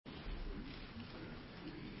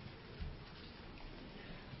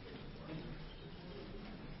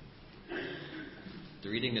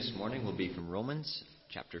reading this morning will be from Romans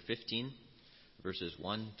chapter 15, verses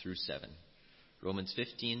 1 through 7. Romans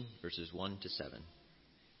 15, verses 1 to 7.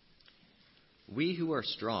 We who are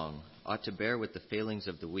strong ought to bear with the failings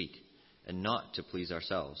of the weak, and not to please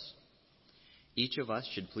ourselves. Each of us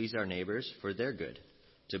should please our neighbors for their good,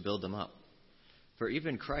 to build them up. For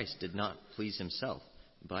even Christ did not please himself,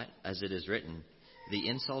 but, as it is written, the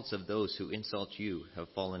insults of those who insult you have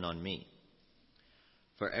fallen on me.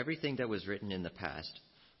 For everything that was written in the past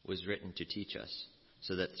was written to teach us,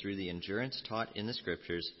 so that through the endurance taught in the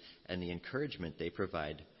Scriptures and the encouragement they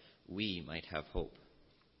provide, we might have hope.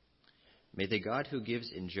 May the God who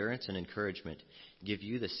gives endurance and encouragement give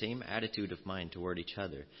you the same attitude of mind toward each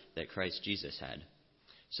other that Christ Jesus had,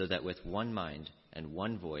 so that with one mind and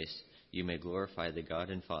one voice you may glorify the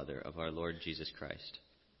God and Father of our Lord Jesus Christ.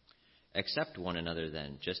 Accept one another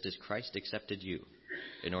then, just as Christ accepted you,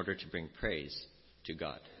 in order to bring praise to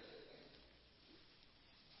God.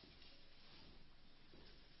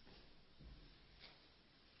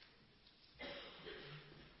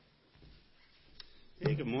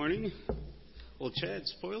 Hey, good morning. Well, Chad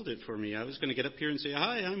spoiled it for me. I was going to get up here and say,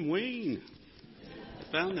 hi, I'm Wayne.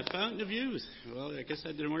 I found the fountain of youth. Well, I guess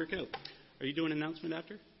that didn't work out. Are you doing an announcement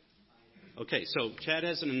after? Okay, so Chad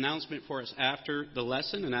has an announcement for us after the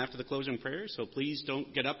lesson and after the closing prayer, so please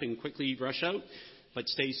don't get up and quickly rush out, but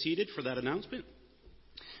stay seated for that announcement.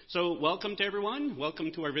 So welcome to everyone.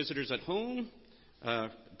 Welcome to our visitors at home,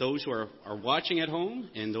 those who are watching at home,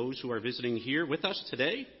 and those who are visiting here with us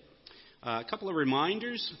today. A couple of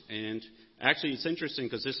reminders, and actually it's interesting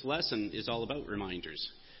because this lesson is all about reminders.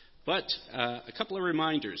 But a couple of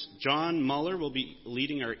reminders. John Muller will be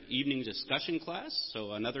leading our evening discussion class,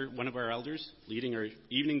 so another one of our elders leading our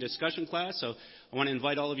evening discussion class. So I want to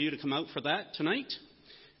invite all of you to come out for that tonight.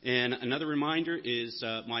 And another reminder is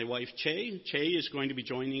my wife, Che. Che is going to be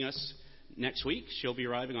joining us next week. She'll be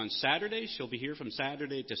arriving on Saturday. She'll be here from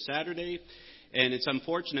Saturday to Saturday. And it's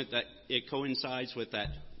unfortunate that it coincides with that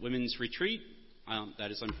women's retreat. That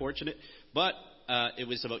is unfortunate. But it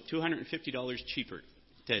was about $250 cheaper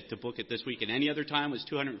to book it this week. And any other time was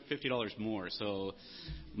 $250 more. So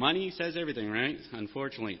money says everything, right?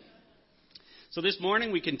 Unfortunately. So this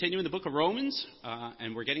morning we continue in the book of Romans,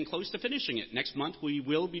 and we're getting close to finishing it. Next month we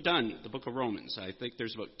will be done, the book of Romans. I think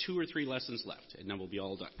there's about 2 or 3 lessons left, and then we'll be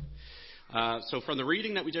all done. So from the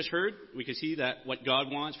reading that we just heard, we can see that what God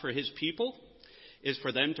wants for his people is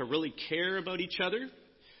for them to really care about each other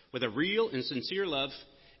with a real and sincere love,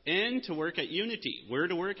 and to work at unity. We're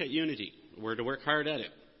to work at unity. We're to work hard at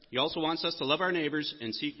it. He also wants us to love our neighbors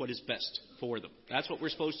and seek what is best for them. That's what we're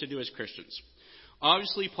supposed to do as Christians.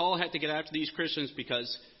 Obviously, Paul had to get after these Christians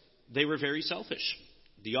because they were very selfish.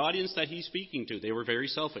 The audience that he's speaking to, they were very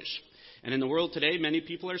selfish. And in the world today, many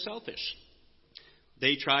people are selfish.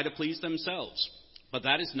 They try to please themselves. But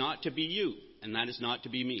that is not to be you, and that is not to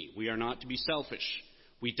be me. We are not to be selfish.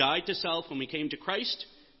 We died to self when we came to Christ,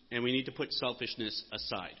 and we need to put selfishness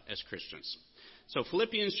aside as Christians. So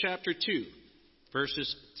Philippians chapter 2,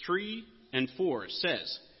 verses 3 and 4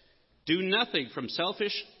 says, do nothing from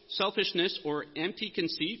selfishness or empty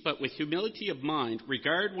conceit, but with humility of mind,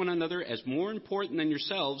 regard one another as more important than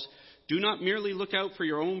yourselves. Do not merely look out for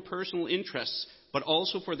your own personal interests, but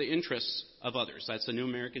also for the interests of others. That's the New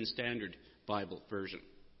American Standard Bible version.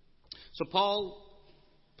 So Paul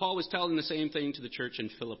was telling the same thing to the church in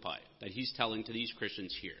Philippi that he's telling to these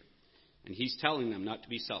Christians here. And he's telling them not to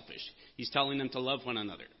be selfish. He's telling them to love one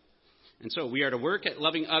another. And so we are to work at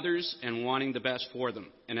loving others and wanting the best for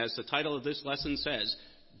them. And as the title of this lesson says,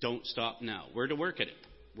 don't stop now. We're to work at it.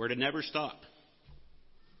 We're to never stop.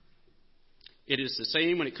 It is the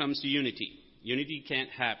same when it comes to unity. Unity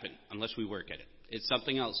can't happen unless we work at it. It's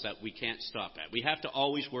something else that we can't stop at. We have to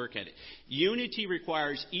always work at it. Unity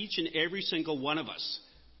requires each and every single one of us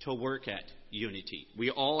to work at unity.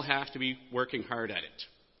 We all have to be working hard at it.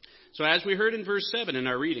 So as we heard in verse 7 in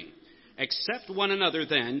our reading, accept one another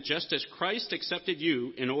then, just as Christ accepted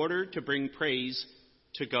you, in order to bring praise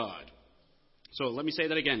to God. So let me say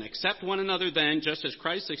that again. Accept one another then, just as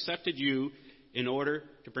Christ accepted you, in order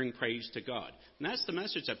to bring praise to God. And that's the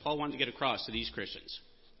message that Paul wanted to get across to these Christians.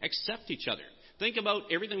 Accept each other. Think about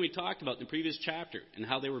everything we talked about in the previous chapter and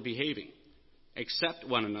how they were behaving. Accept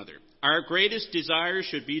one another. Our greatest desire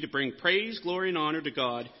should be to bring praise, glory, and honor to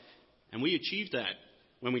God. And we achieve that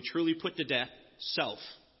when we truly put to death self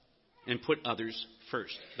and put others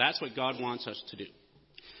first. That's what God wants us to do.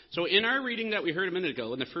 So in our reading that we heard a minute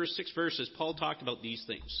ago, in the first 6 verses, Paul talked about these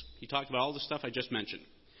things. He talked about all the stuff I just mentioned.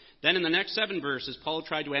 Then in the next 7 verses, Paul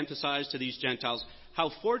tried to emphasize to these Gentiles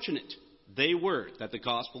how fortunate they were that the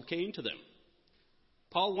gospel came to them.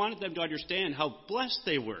 Paul wanted them to understand how blessed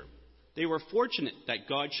they were They were fortunate that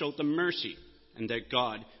God showed them mercy and that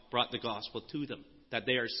God brought the gospel to them, that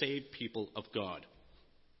they are saved people of God.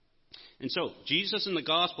 And so, Jesus and the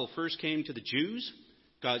gospel first came to the Jews,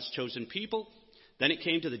 God's chosen people. Then it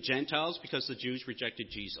came to the Gentiles because the Jews rejected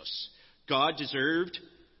Jesus. God deserved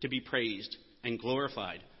to be praised and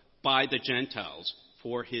glorified by the Gentiles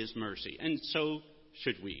for his mercy. And so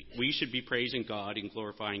should we. We should be praising God and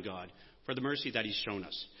glorifying God for the mercy that he's shown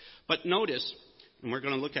us. But notice, and we're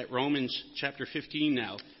going to look at Romans chapter 15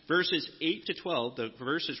 now, verses 8 to 12, the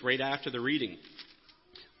verses right after the reading.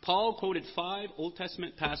 Paul quoted 5 Old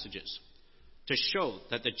Testament passages to show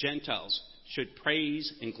that the Gentiles should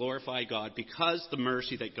praise and glorify God because the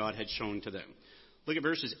mercy that God had shown to them. Look at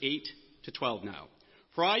verses 8 to 12 now.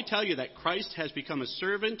 For I tell you that Christ has become a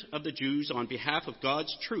servant of the Jews on behalf of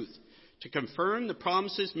God's truth, to confirm the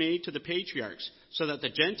promises made to the patriarchs, so that the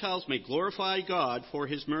Gentiles may glorify God for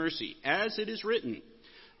his mercy. As it is written,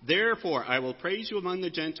 therefore I will praise you among the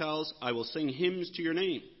Gentiles, I will sing hymns to your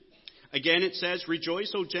name. Again it says,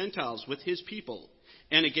 rejoice, O Gentiles, with his people.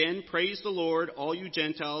 And again, praise the Lord, all you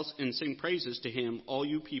Gentiles, and sing praises to him, all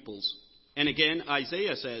you peoples. And again,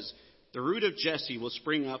 Isaiah says, the root of Jesse will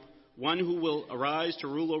spring up, one who will arise to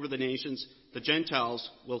rule over the nations. The Gentiles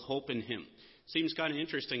will hope in him. Seems kind of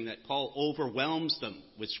interesting that Paul overwhelms them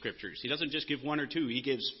with scriptures. He doesn't just give 1 or 2, he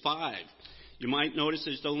gives 5. You might notice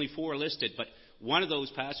there's only 4 listed, but one of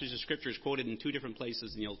those passages of scripture is quoted in 2 different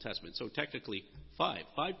places in the Old Testament. So technically 5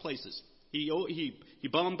 places. He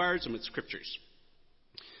bombards them with scriptures.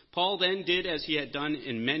 Paul then did as he had done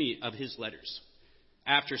in many of his letters.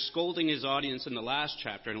 After scolding his audience in the last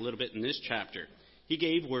chapter and a little bit in this chapter, he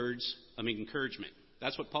gave words of encouragement.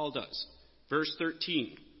 That's what Paul does. Verse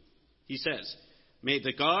 13, he says, may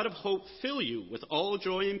the God of hope fill you with all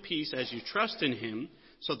joy and peace as you trust in him,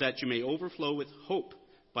 so that you may overflow with hope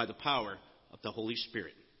by the power of the Holy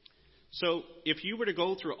Spirit. So if you were to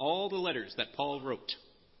go through all the letters that Paul wrote,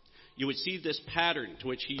 you would see this pattern to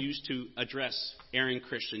which he used to address erring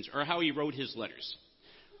Christians, or how he wrote his letters.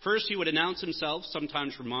 First, he would announce himself,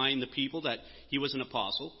 sometimes remind the people that he was an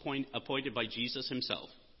apostle, appointed by Jesus himself.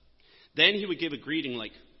 Then he would give a greeting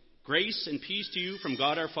like, grace and peace to you from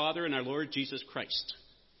God our Father and our Lord Jesus Christ.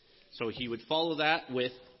 So he would follow that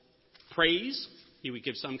with praise. He would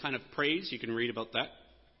give some kind of praise. You can read about that.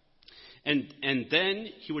 And then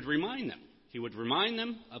he would remind them. He would remind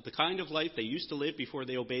them of the kind of life they used to live before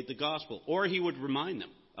they obeyed the gospel. Or he would remind them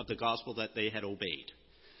of the gospel that they had obeyed.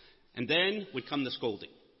 And then would come the scolding.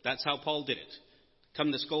 That's how Paul did it.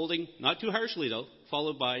 Come the scolding, not too harshly though,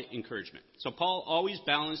 followed by encouragement. So Paul always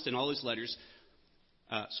balanced in all his letters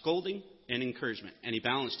scolding and encouragement. And he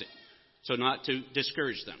balanced it. So not to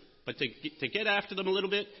discourage them, but to get after them a little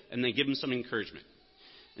bit and then give them some encouragement.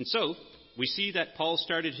 And so we see that Paul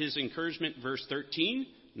started his encouragement verse 13.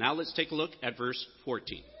 Now let's take a look at verse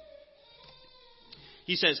 14.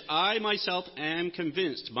 He says, I myself am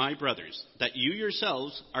convinced, my brothers, that you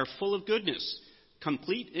yourselves are full of goodness,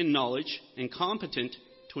 complete in knowledge, and competent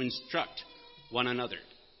to instruct one another.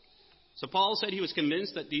 So Paul said he was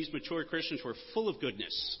convinced that these mature Christians were full of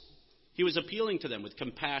goodness. He was appealing to them with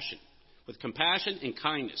compassion and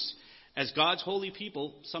kindness. As God's holy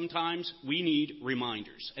people, sometimes we need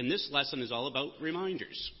reminders. And this lesson is all about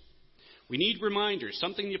reminders. We need reminders,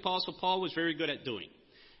 something the Apostle Paul was very good at doing.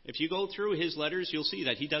 If you go through his letters, you'll see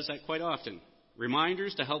that he does that quite often.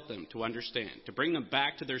 Reminders to help them to understand, to bring them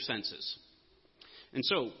back to their senses. And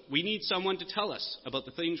so, we need someone to tell us about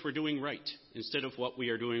the things we're doing right instead of what we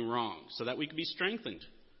are doing wrong, so that we can be strengthened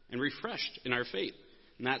and refreshed in our faith.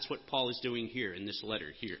 And that's what Paul is doing here in this letter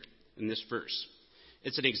here, in this verse.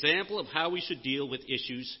 It's an example of how we should deal with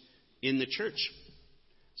issues in the church.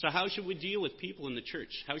 So how should we deal with people in the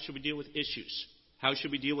church? How should we deal with issues? How should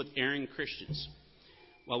we deal with erring Christians?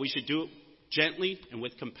 Well, we should do it gently and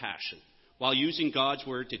with compassion, while using God's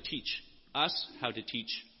word to teach us how to teach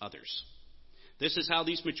others. This is how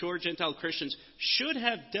these mature Gentile Christians should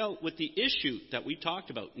have dealt with the issue that we talked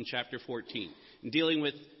about in chapter 14, in dealing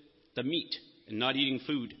with the meat and not eating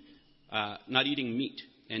meat.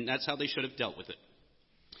 And that's how they should have dealt with it.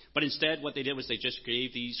 But instead, what they did was they just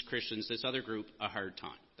gave these Christians, this other group, a hard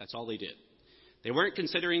time. That's all they did. They weren't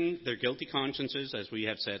considering their guilty consciences, as we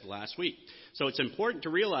have said last week. So it's important to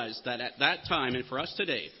realize that at that time, and for us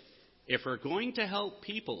today, if we're going to help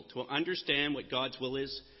people to understand what God's will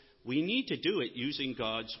is, we need to do it using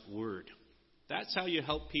God's word. That's how you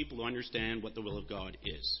help people to understand what the will of God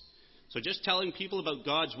is. So just telling people about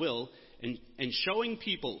God's will and showing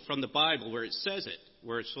people from the Bible where it says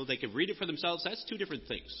it, so they can read it for themselves, that's two different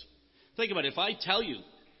things. Think about it. If I tell you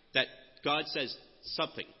that God says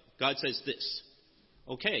something, God says this,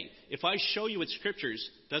 Okay, if I show you with scriptures,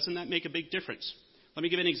 doesn't that make a big difference? Let me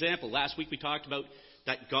give an example. Last week we talked about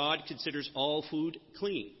that God considers all food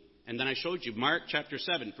clean. And then I showed you Mark chapter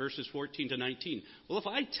 7, verses 14 to 19. Well, if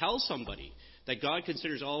I tell somebody that God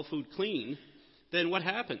considers all food clean, then what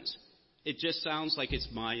happens? It just sounds like it's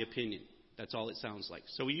my opinion. That's all it sounds like.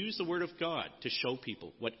 So we use the Word of God to show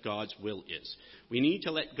people what God's will is. We need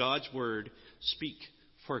to let God's Word speak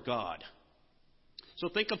for God. So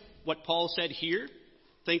think of what Paul said here.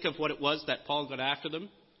 Think of what it was that Paul got after them,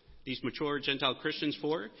 these mature Gentile Christians,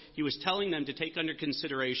 for. He was telling them to take under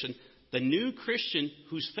consideration the new Christian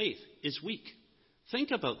whose faith is weak.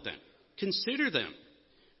 Think about them. Consider them.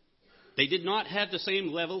 They did not have the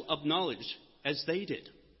same level of knowledge as they did.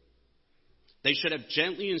 They should have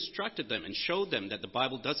gently instructed them and showed them that the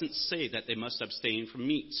Bible doesn't say that they must abstain from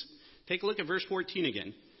meats. Take a look at verse 14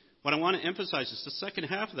 again. What I want to emphasize is the second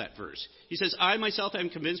half of that verse. He says, I myself am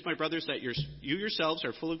convinced, my brothers, that you yourselves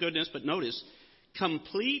are full of goodness, but notice,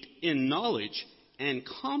 complete in knowledge and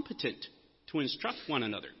competent to instruct one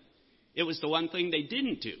another. It was the one thing they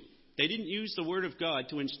didn't do. They didn't use the Word of God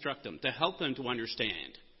to instruct them, to help them to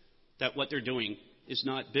understand that what they're doing is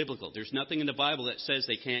not biblical. There's nothing in the Bible that says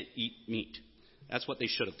they can't eat meat. That's what they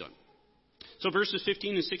should have done. So verses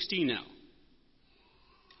 15 and 16 now.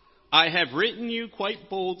 I have written you quite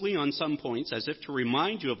boldly on some points, as if to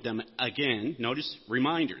remind you of them again. Notice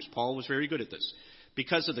reminders. Paul was very good at this.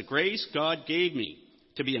 Because of the grace God gave me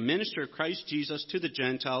to be a minister of Christ Jesus to the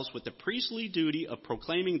Gentiles with the priestly duty of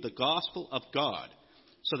proclaiming the gospel of God,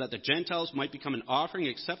 so that the Gentiles might become an offering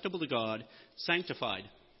acceptable to God, sanctified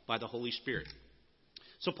by the Holy Spirit.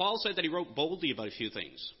 So Paul said that he wrote boldly about a few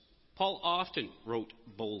things. Paul often wrote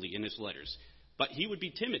boldly in his letters, but he would be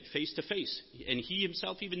timid face to face. And he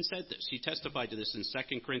himself even said this. He testified to this in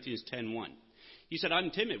 2 Corinthians 10:1. He said, I'm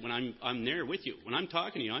timid when I'm there with you. When I'm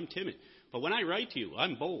talking to you, I'm timid. But when I write to you,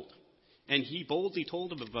 I'm bold. And he boldly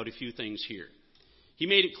told them about a few things here. He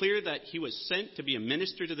made it clear that he was sent to be a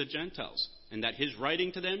minister to the Gentiles, and that his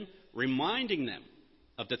writing to them, reminding them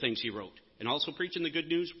of the things he wrote, and also preaching the good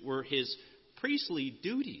news, were his priestly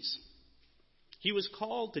duties. He was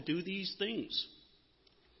called to do these things.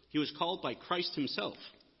 He was called by Christ himself.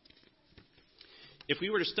 If we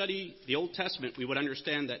were to study the Old Testament, we would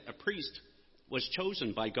understand that a priest was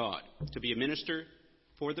chosen by God to be a minister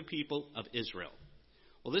for the people of Israel.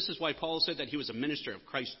 Well, this is why Paul said that he was a minister of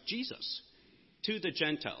Christ Jesus to the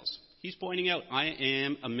Gentiles. He's pointing out, I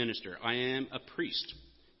am a minister. I am a priest.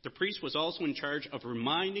 The priest was also in charge of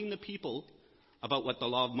reminding the people about what the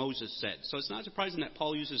law of Moses said. So it's not surprising that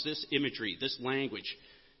Paul uses this imagery, this language,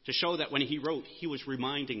 to show that when he wrote, he was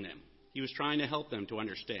reminding them. He was trying to help them to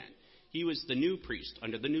understand. He was the new priest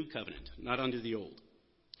under the new covenant, not under the old.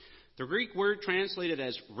 The Greek word translated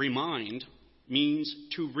as remind means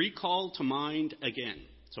to recall to mind again.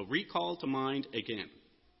 So recall to mind again.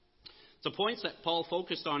 The points that Paul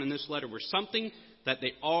focused on in this letter were something that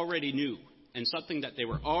they already knew and something that they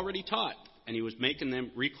were already taught, and he was making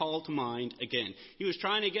them recall to mind again. He was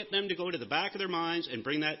trying to get them to go to the back of their minds and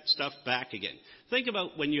bring that stuff back again. Think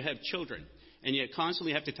about when you have children and you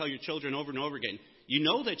constantly have to tell your children over and over again, you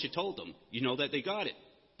know that you told them, you know that they got it,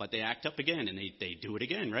 but they act up again and they do it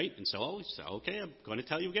again, right? And so, okay, I'm going to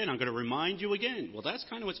tell you again. I'm going to remind you again. Well, that's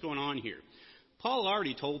kind of what's going on here. Paul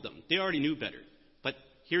already told them. They already knew better. But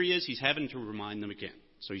here he is. He's having to remind them again.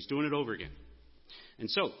 So he's doing it over again. And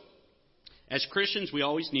so, as Christians, we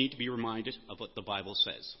always need to be reminded of what the Bible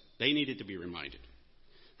says. They needed to be reminded.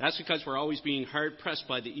 That's because we're always being hard-pressed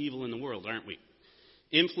by the evil in the world, aren't we?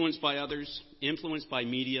 Influenced by others, influenced by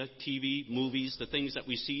media, TV, movies, the things that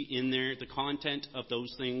we see in there, the content of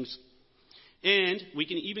those things. And we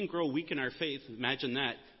can even grow weak in our faith, imagine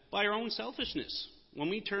that, by our own selfishness. When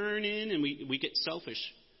we turn in and we get selfish,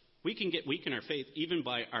 we can get weak in our faith even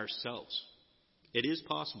by ourselves. It is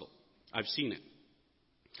possible. I've seen it.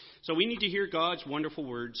 So we need to hear God's wonderful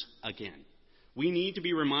words again. We need to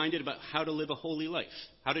be reminded about how to live a holy life,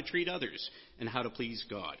 how to treat others, and how to please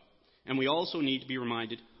God. And we also need to be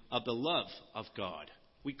reminded of the love of God.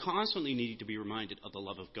 We constantly need to be reminded of the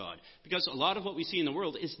love of God, because a lot of what we see in the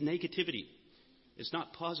world is negativity. It's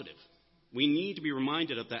not positive. We need to be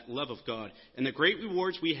reminded of that love of God and the great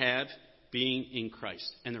rewards we have being in Christ,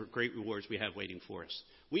 and the great rewards we have waiting for us.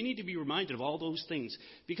 We need to be reminded of all those things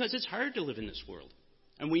because it's hard to live in this world.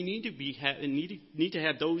 And we need to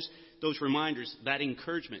have those reminders, that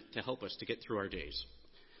encouragement to help us to get through our days.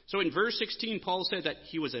 So in verse 16, Paul said that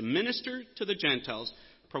he was a minister to the Gentiles,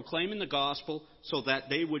 proclaiming the gospel so that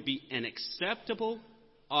they would be an acceptable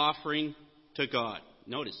offering to God.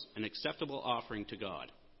 Notice, an acceptable offering to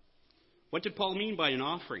God. What did Paul mean by an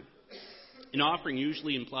offering? An offering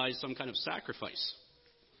usually implies some kind of sacrifice.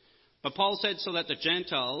 But Paul said so that the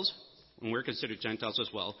Gentiles, and we're considered Gentiles as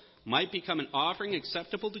well, might become an offering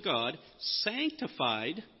acceptable to God,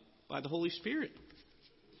 sanctified by the Holy Spirit.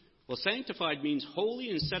 Well, sanctified means holy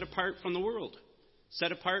and set apart from the world,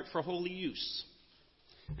 set apart for holy use.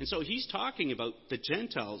 And so he's talking about the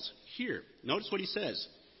Gentiles here. Notice what he says.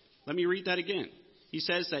 Let me read that again. He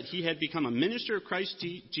says that he had become a minister of Christ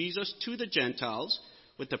Jesus to the Gentiles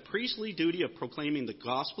with the priestly duty of proclaiming the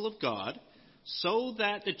gospel of God, so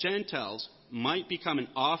that the Gentiles might become an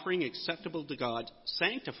offering acceptable to God,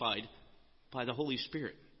 sanctified by the Holy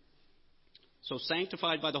Spirit. So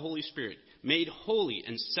sanctified by the Holy Spirit, made holy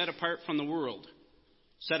and set apart from the world,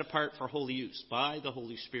 set apart for holy use by the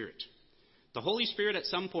Holy Spirit. The Holy Spirit at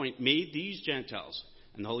some point made these Gentiles,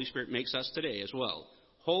 and the Holy Spirit makes us today as well,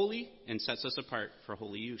 holy and sets us apart for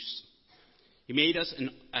holy use. He made us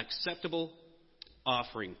an acceptable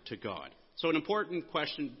offering to God. So an important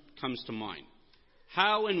question comes to mind.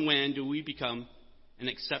 How and when do we become an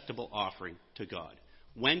acceptable offering to God?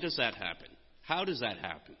 When does that happen? How does that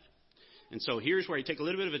happen? And so here's where I take a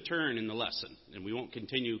little bit of a turn in the lesson, and we won't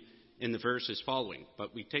continue in the verses following,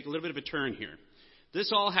 but we take a little bit of a turn here.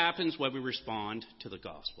 This all happens when we respond to the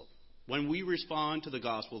gospel. When we respond to the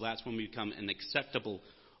gospel, that's when we become an acceptable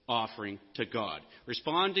offering to God.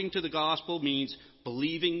 Responding to the gospel means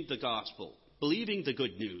believing the gospel, believing the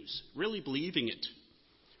good news, really believing it.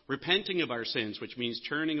 Repenting of our sins, which means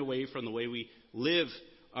turning away from the way we live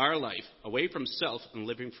our life, away from self and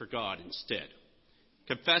living for God instead.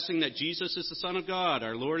 Confessing that Jesus is the Son of God,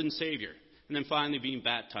 our Lord and Savior. And then finally being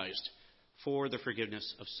baptized for the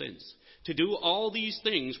forgiveness of sins. To do all these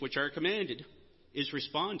things which are commanded is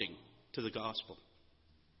responding to the gospel.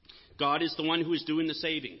 God is the one who is doing the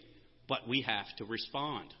saving, but we have to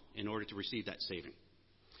respond in order to receive that saving.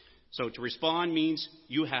 So to respond means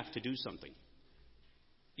you have to do something.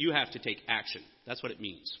 You have to take action. That's what it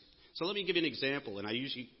means. So let me give you an example, and I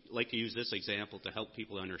usually like to use this example to help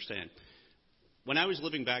people understand. When I was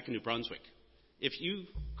living back in New Brunswick,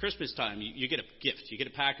 Christmas time, you get a gift. You get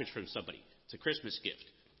a package from somebody. It's a Christmas gift.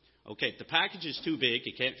 Okay, if the package is too big,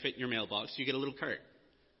 it can't fit in your mailbox, you get a little card.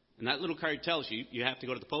 And that little card tells you you have to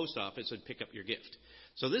go to the post office and pick up your gift.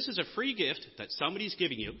 So this is a free gift that somebody's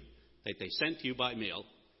giving you, that they sent to you by mail,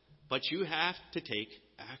 but you have to take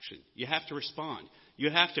action. You have to respond. You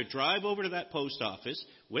have to drive over to that post office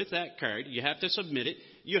with that card. You have to submit it.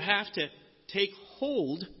 You have to take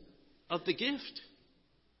hold of the gift.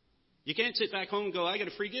 You can't sit back home and go, I got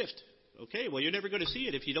a free gift. Okay, well, you're never going to see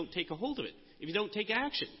it if you don't take a hold of it, if you don't take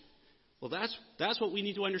action. Well, that's what we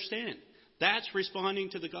need to understand. That's responding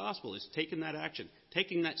to the gospel, is taking that action,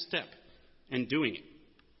 taking that step, and doing it.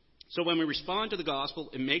 So when we respond to the gospel,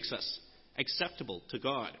 it makes us acceptable to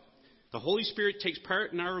God. The Holy Spirit takes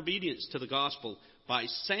part in our obedience to the gospel by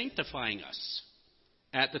sanctifying us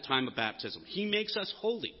at the time of baptism. He makes us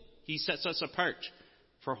holy. He sets us apart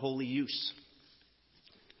for holy use.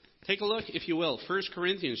 Take a look, if you will, 1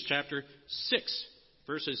 Corinthians chapter 6,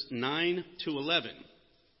 verses 9 to 11.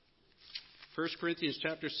 1 Corinthians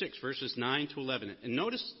chapter 6, verses 9 to 11. And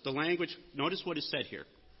notice the language, notice what is said here.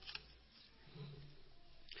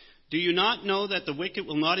 Do you not know that the wicked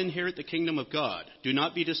will not inherit the kingdom of God? Do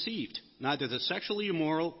not be deceived. Neither the sexually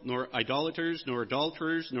immoral, nor idolaters, nor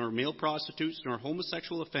adulterers, nor male prostitutes, nor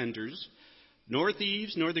homosexual offenders, nor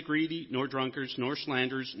thieves, nor the greedy, nor drunkards, nor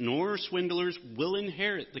slanderers, nor swindlers will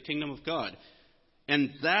inherit the kingdom of God.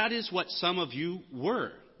 And that is what some of you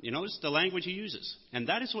were. You notice the language he uses. And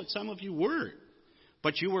that is what some of you were.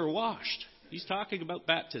 But you were washed. He's talking about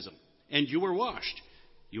baptism. And you were washed.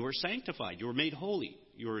 You were sanctified. You were made holy.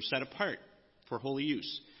 You were set apart for holy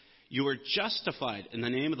use. You were justified in the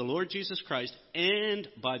name of the Lord Jesus Christ and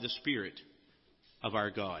by the Spirit of our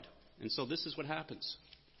God. And so this is what happens.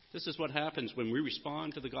 This is what happens when we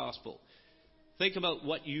respond to the gospel. Think about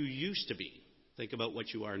what you used to be. Think about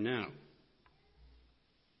what you are now.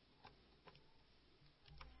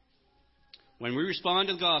 When we respond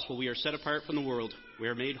to the gospel, we are set apart from the world. We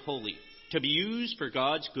are made holy to be used for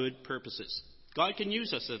God's good purposes. God can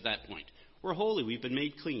use us at that point. We're holy. We've been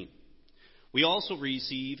made clean. We also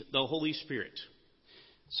receive the Holy Spirit.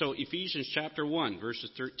 So Ephesians chapter 1,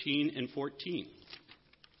 verses 13 and 14.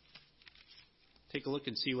 Take a look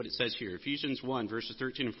and see what it says here. Ephesians 1, verses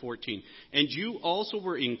 13 and 14. And you also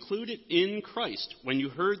were included in Christ when you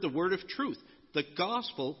heard the word of truth, the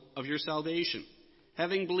gospel of your salvation.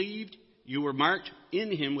 Having believed, you were marked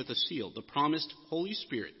in him with a seal, the promised Holy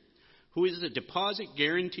Spirit, who is the deposit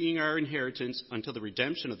guaranteeing our inheritance until the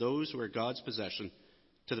redemption of those who are God's possession,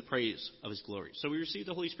 to the praise of his glory. So we receive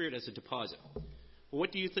the Holy Spirit as a deposit. Well,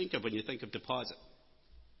 what do you think of when you think of deposit?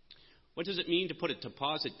 What does it mean to put a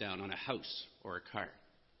deposit down on a house or a car?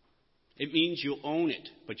 It means you'll own it,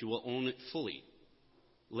 but you will own it fully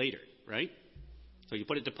later, right? So you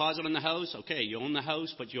put a deposit on the house, okay, you own the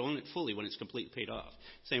house, but you own it fully when it's completely paid off.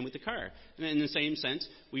 Same with the car. And in the same sense,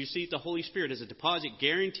 we receive the Holy Spirit as a deposit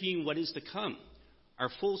guaranteeing what is to come. Our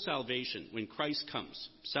full salvation when Christ comes.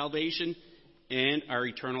 Salvation and our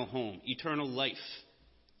eternal home, eternal life,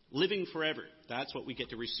 living forever. That's what we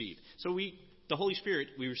get to receive. So we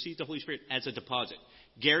receive the Holy Spirit as a deposit,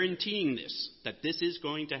 guaranteeing this, that this is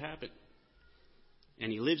going to happen.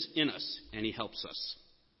 And He lives in us, and He helps us.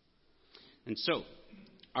 And so,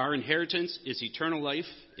 our inheritance is eternal life.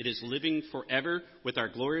 It is living forever with our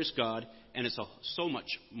glorious God, and it's so much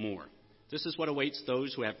more. This is what awaits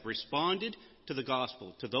those who have responded to the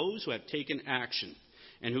gospel, to those who have taken action,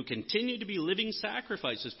 and who continue to be living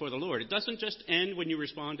sacrifices for the Lord. It doesn't just end when you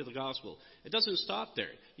respond to the gospel. It doesn't stop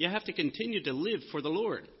there. You have to continue to live for the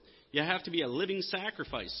Lord. You have to be a living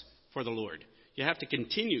sacrifice for the Lord. You have to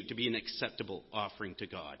continue to be an acceptable offering to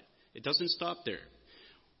God. It doesn't stop there.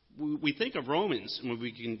 We think of Romans, and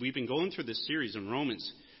we've been going through this series in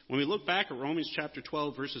Romans. When we look back at Romans chapter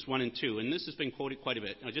 12, verses 1 and 2, and this has been quoted quite a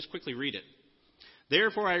bit. I'll just quickly read it.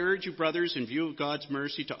 Therefore I urge you, brothers, in view of God's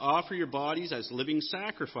mercy, to offer your bodies as living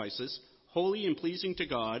sacrifices, holy and pleasing to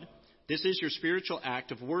God. This is your spiritual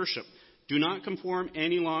act of worship. Do not conform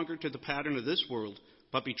any longer to the pattern of this world,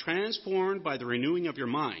 but be transformed by the renewing of your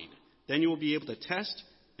mind. Then you will be able to test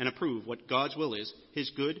and approve what God's will is,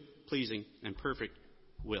 His good, pleasing, and perfect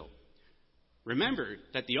will. Remember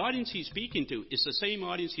that the audience He's speaking to is the same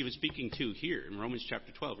audience He was speaking to here in Romans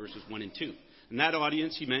chapter 12, verses 1 and 2. And that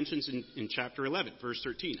audience He mentions in chapter 11, verse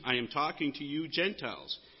 13. I am talking to you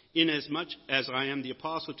Gentiles. Inasmuch as I am the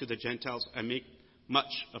apostle to the Gentiles, I make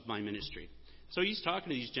much of my ministry. So He's talking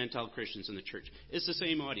to these Gentile Christians in the church. It's the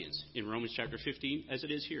same audience in Romans chapter 15 as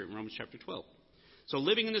it is here in Romans chapter 12. So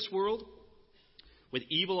living in this world with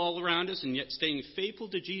evil all around us and yet staying faithful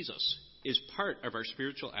to Jesus is part of our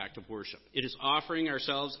spiritual act of worship. It is offering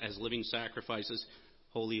ourselves as living sacrifices,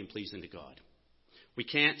 holy and pleasing to God. We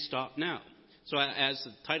can't stop now. So as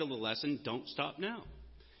the title of the lesson, don't stop now.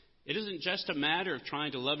 It isn't just a matter of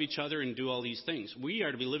trying to love each other and do all these things. We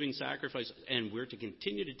are to be living sacrifices, and we're to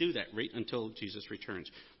continue to do that right until Jesus returns.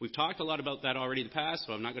 We've talked a lot about that already in the past,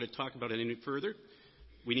 so I'm not going to talk about it any further.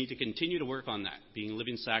 We need to continue to work on that, being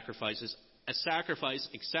living sacrifices, a sacrifice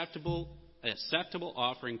acceptable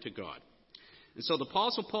offering to God. And so the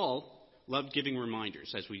Apostle Paul loved giving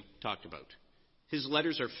reminders, as we talked about. His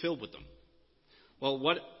letters are filled with them. Well,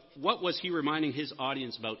 what was he reminding his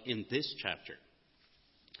audience about in this chapter?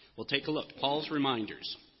 Well, take a look. Paul's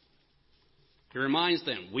reminders. He reminds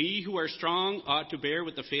them, we who are strong ought to bear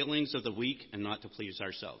with the failings of the weak and not to please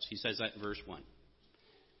ourselves. He says that in verse 1.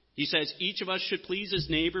 He says each of us should please his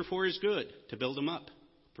neighbor for his good, to build him up.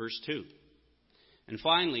 Verse 2. And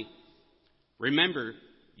finally, remember,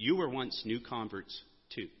 you were once new converts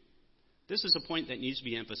too. This is a point that needs to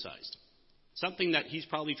be emphasized. Something that he's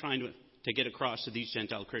probably trying to get across to these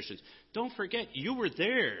Gentile Christians. Don't forget, you were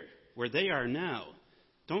there where they are now.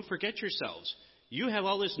 Don't forget yourselves. You have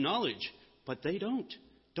all this knowledge, but they don't.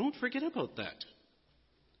 Don't forget about that.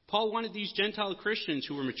 Paul wanted these Gentile Christians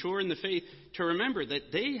who were mature in the faith to remember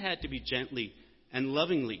that they had to be gently and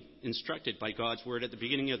lovingly instructed by God's word at the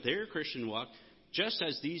beginning of their Christian walk, just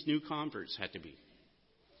as these new converts had to be.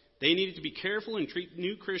 They needed to be careful and treat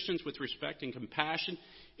new Christians with respect and compassion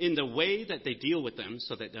in the way that they deal with them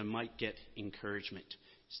so that they might get encouragement.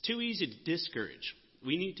 It's too easy to discourage.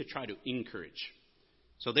 We need to try to encourage.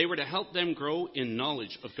 So they were to help them grow in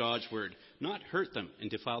knowledge of God's word, not hurt them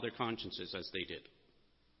and defile their consciences as they did.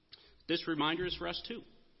 This reminder is for us too.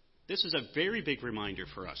 This is a very big reminder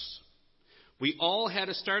for us. We all had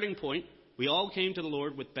a starting point. We all came to the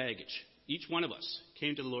Lord with baggage. Each one of us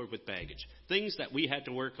came to the Lord with baggage. Things that we had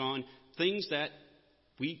to work on, things that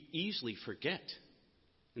we easily forget.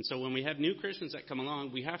 And so when we have new Christians that come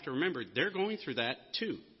along, we have to remember they're going through that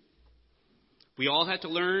too. We all had to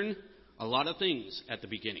learn a lot of things at the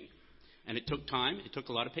beginning. And it took time. It took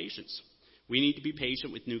a lot of patience. We need to be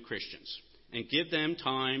patient with new Christians and give them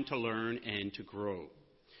time to learn and to grow.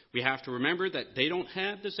 We have to remember that they don't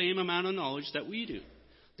have the same amount of knowledge that we do.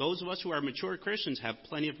 Those of us who are mature Christians have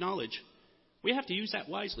plenty of knowledge. We have to use that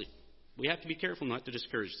wisely. We have to be careful not to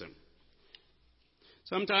discourage them.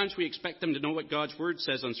 Sometimes we expect them to know what God's word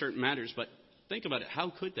says on certain matters, but think about it.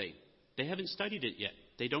 How could they? They haven't studied it yet.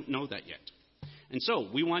 They don't know that yet. And so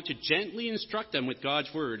we want to gently instruct them with God's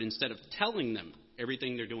word instead of telling them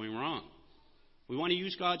everything they're doing wrong. We want to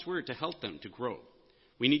use God's word to help them to grow.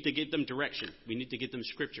 We need to give them direction. We need to give them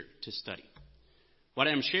scripture to study. What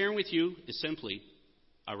I'm sharing with you is simply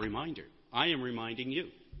a reminder. I am reminding you.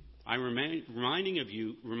 I'm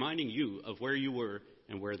reminding you of where you were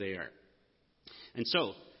and where they are. And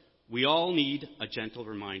so, we all need a gentle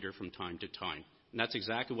reminder from time to time. And that's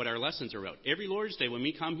exactly what our lessons are about. Every Lord's Day, when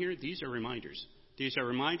we come here, these are reminders. These are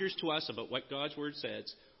reminders to us about what God's Word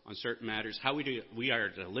says on certain matters, how we are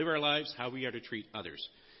to live our lives, how we are to treat others.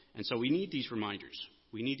 And so we need these reminders.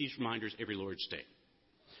 We need these reminders every Lord's Day.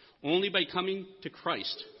 Only by coming to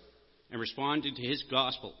Christ and responding to His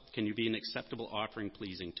gospel can you be an acceptable offering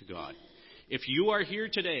pleasing to God. If you are here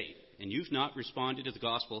today and you've not responded to the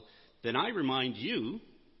gospel, then I remind you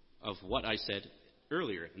of what I said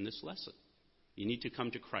earlier in this lesson. You need to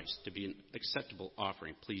come to Christ to be an acceptable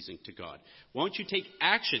offering pleasing to God. Won't you take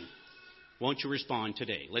action? Won't you respond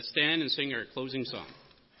today? Let's stand and sing our closing song.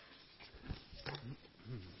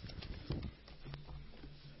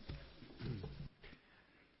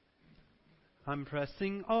 I'm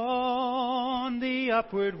pressing on the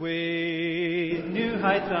upward way, new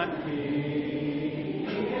heights I'm gaining.